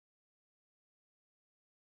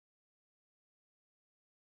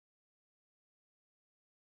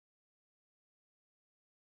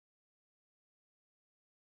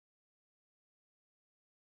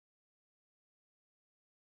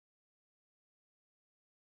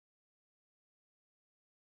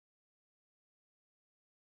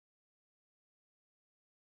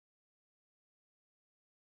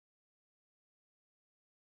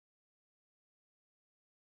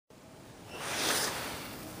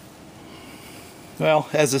Well,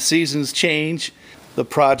 as the seasons change, the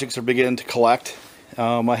projects are beginning to collect.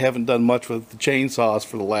 I haven't done much with the chainsaws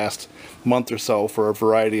for the last month or so for a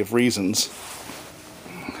variety of reasons.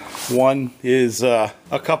 One is a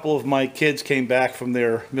couple of my kids came back from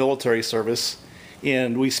their military service,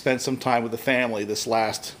 and we spent some time with the family this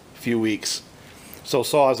last few weeks. So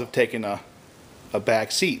saws have taken a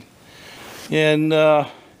back seat. And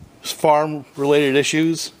farm-related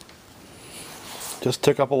issues just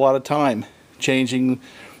took up a lot of time. Changing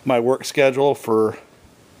my work schedule for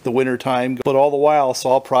the winter time, but all the while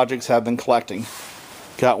saw projects have been collecting.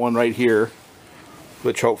 Got one right here,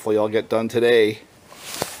 which hopefully I'll get done today.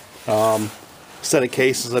 Set of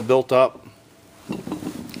cases I built up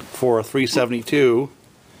for a 372,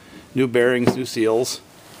 new bearings, new seals,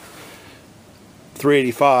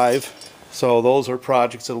 385, so those are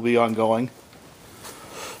projects that will be ongoing.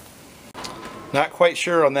 Not quite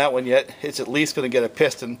sure on that one yet. It's at least going to get a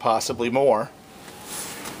piston, possibly more.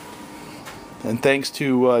 And thanks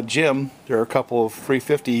to Jim, there are a couple of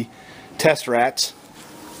 350 test rats.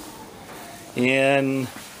 And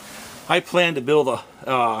I plan to build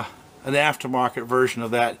an aftermarket version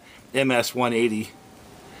of that MS-180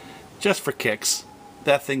 just for kicks.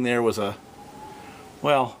 That thing there was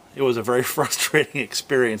well, it was a very frustrating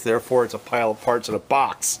experience. Therefore, it's a pile of parts in a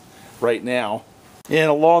box right now. And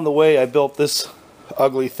along the way, I built this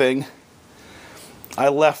ugly thing. I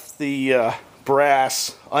left the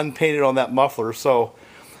brass unpainted on that muffler so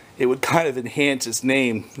it would kind of enhance its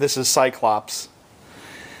name. This is Cyclops.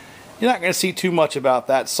 You're not going to see too much about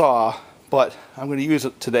that saw, but I'm going to use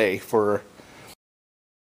it today for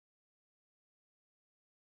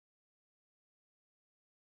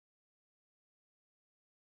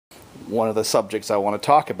one of the subjects I want to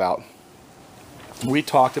talk about. We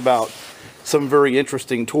talked about some very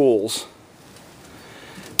interesting tools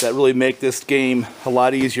that really make this game a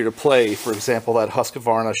lot easier to play. For example, that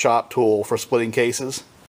Husqvarna shop tool for splitting cases.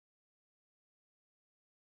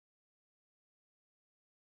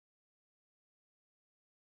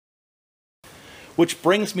 Which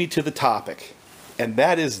brings me to the topic, and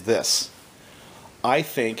that is this. I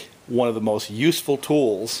think one of the most useful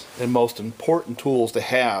tools and most important tools to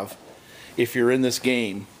have if you're in this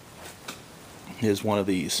game is one of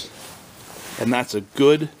these. And that's a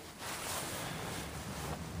good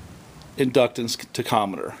inductance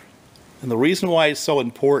tachometer. And the reason why it's so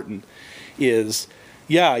important is,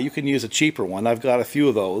 yeah, you can use a cheaper one. I've got a few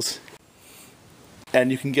of those.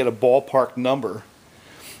 And you can get a ballpark number.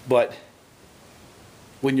 But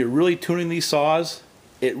when you're really tuning these saws,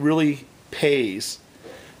 it really pays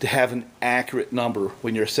to have an accurate number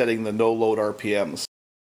when you're setting the no-load RPMs.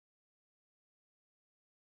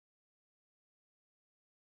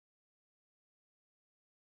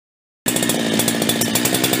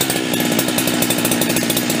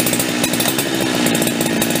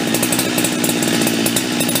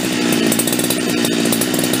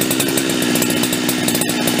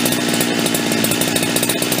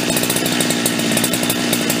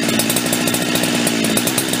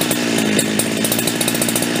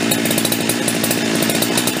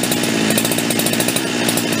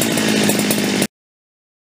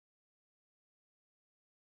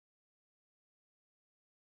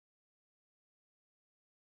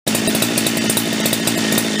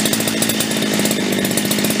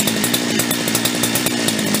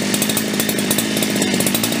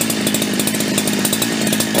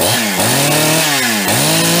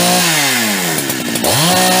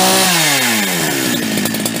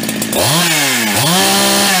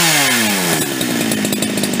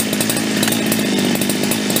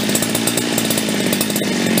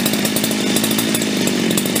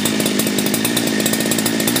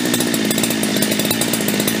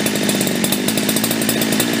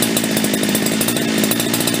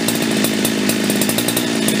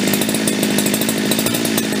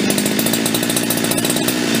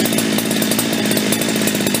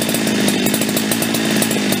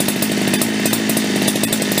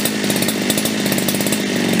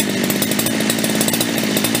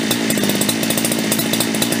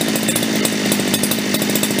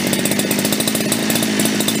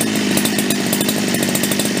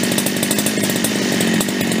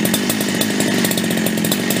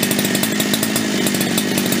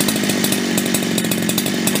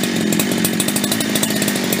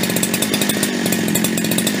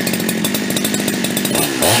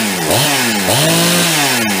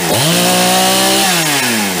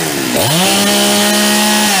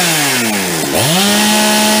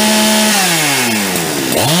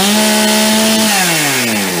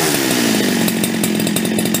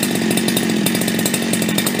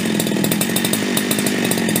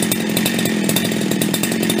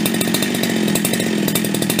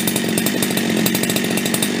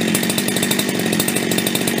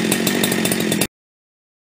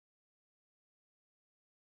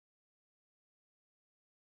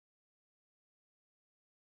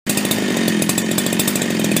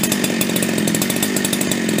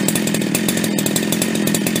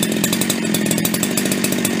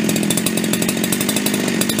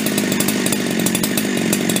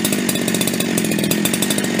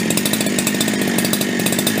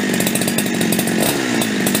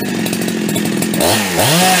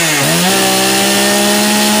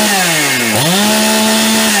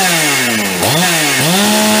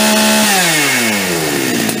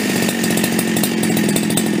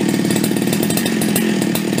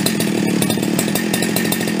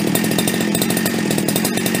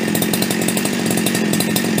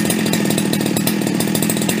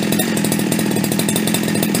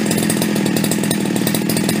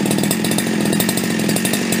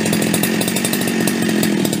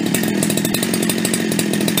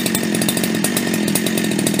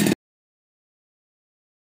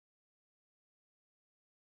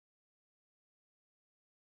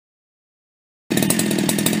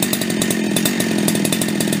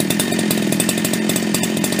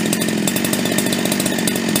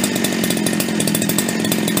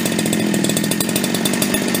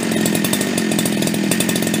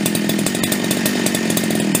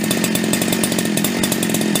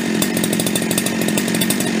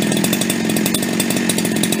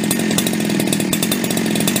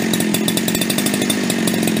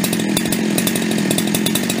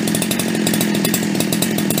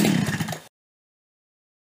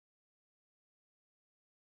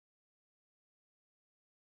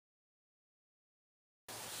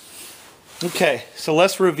 Okay, so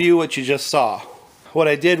let's review what you just saw. What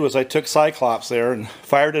I did was I took Cyclops there and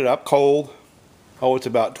fired it up cold. Oh, it's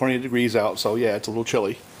about 20 degrees out, so yeah, it's a little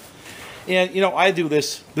chilly. And you know, I do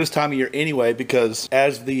this time of year anyway, because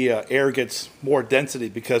as the air gets more density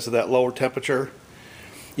because of that lower temperature,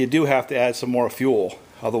 you do have to add some more fuel,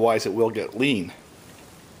 otherwise it will get lean.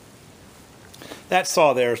 That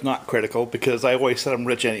saw there is not critical because I always set them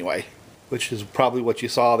rich anyway, which is probably what you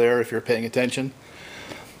saw there if you're paying attention.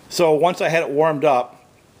 So once I had it warmed up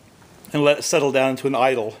and let it settle down into an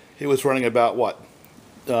idle, it was running about what,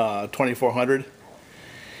 2400.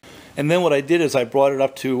 And then what I did is I brought it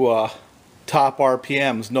up to top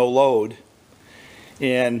RPMs, no load,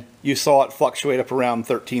 and you saw it fluctuate up around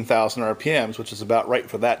 13,000 RPMs, which is about right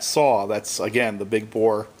for that saw. That's again the big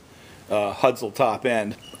bore Husqvarna top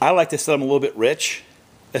end. I like to set them a little bit rich,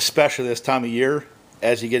 especially this time of year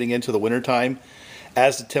as you're getting into the winter time.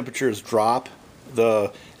 As the temperatures drop,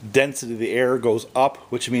 the density of the air goes up,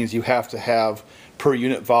 which means you have to have per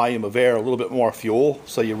unit volume of air a little bit more fuel,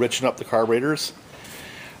 so you richen up the carburetors.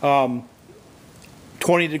 20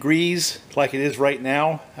 degrees like it is right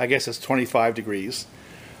now, I guess it's 25 degrees.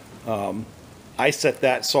 I set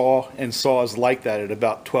that saw and saws like that at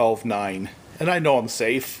about 12.9, and I know I'm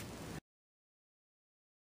safe.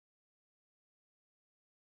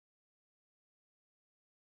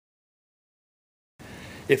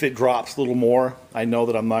 If it drops a little more, I know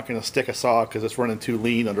that I'm not going to stick a saw because it's running too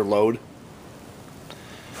lean under load.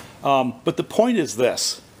 But the point is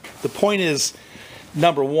this. The point is,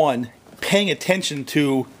 number one, paying attention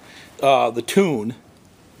to the tune,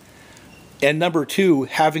 and number two,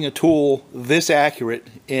 having a tool this accurate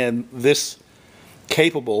and this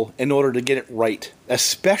capable in order to get it right,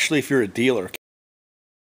 especially if you're a dealer.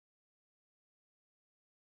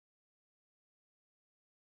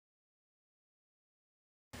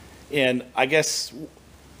 And I guess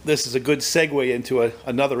this is a good segue into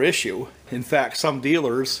another issue. In fact, some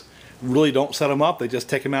dealers really don't set them up. They just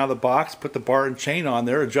take them out of the box, put the bar and chain on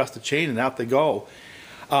there, adjust the chain, and out they go.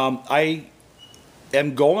 I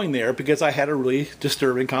am going there because I had a really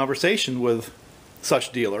disturbing conversation with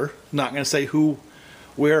such dealer. Not going to say who,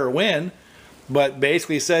 where, or when, but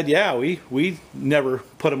basically said, yeah, we never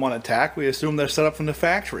put them on attack. We assume they're set up from the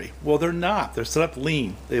factory. Well, they're not. They're set up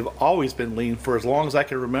lean. They've always been lean for as long as I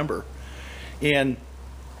can remember. And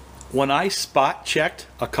when I spot checked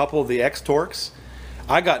a couple of the X-Torqs,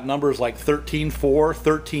 I got numbers like 13.4,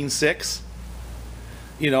 13.6,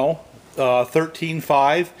 you know,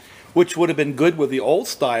 13.5, which would have been good with the old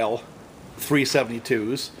style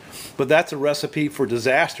 372s, but that's a recipe for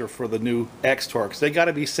disaster for the new X-Torqs. They got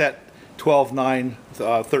to be set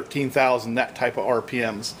 12.9, 13,000, that type of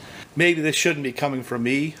RPMs. Maybe this shouldn't be coming from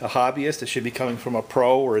me, a hobbyist. It should be coming from a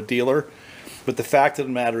pro or a dealer. But the fact of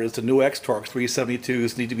the matter is the new X-Torq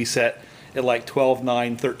 372s need to be set at like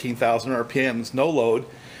 12.9, 13,000 RPMs, no load,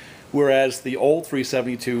 whereas the old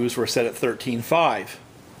 372s were set at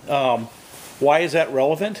 13.5. Why is that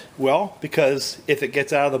relevant? Well, because if it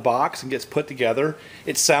gets out of the box and gets put together,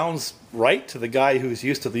 it sounds right to the guy who's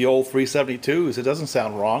used to the old 372s. It doesn't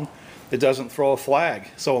sound wrong. It doesn't throw a flag.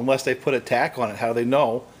 So unless they put a tack on it, how do they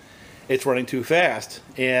know it's running too fast?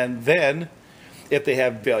 And then if they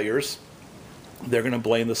have failures, they're going to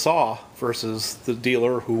blame the saw versus the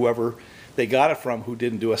dealer, whoever they got it from, who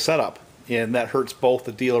didn't do a setup. And that hurts both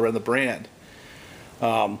the dealer and the brand.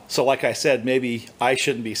 So like I said, maybe I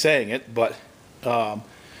shouldn't be saying it, but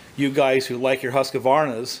you guys who like your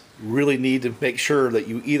Husqvarnas really need to make sure that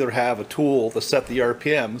you either have a tool to set the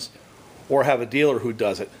RPMs or have a dealer who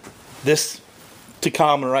does it. This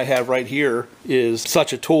tachometer I have right here is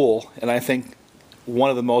such a tool, and I think one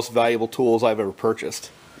of the most valuable tools I've ever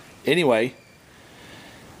purchased. Anyway,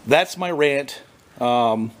 that's my rant.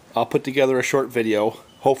 I'll put together a short video.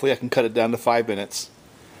 Hopefully I can cut it down to 5 minutes.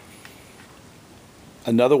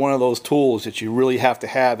 Another one of those tools that you really have to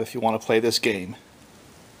have if you want to play this game.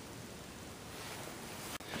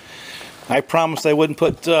 I promised I wouldn't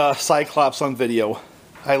put Cyclops on video.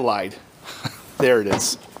 I lied. There it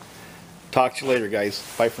is. Talk to you later, guys.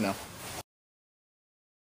 Bye for now.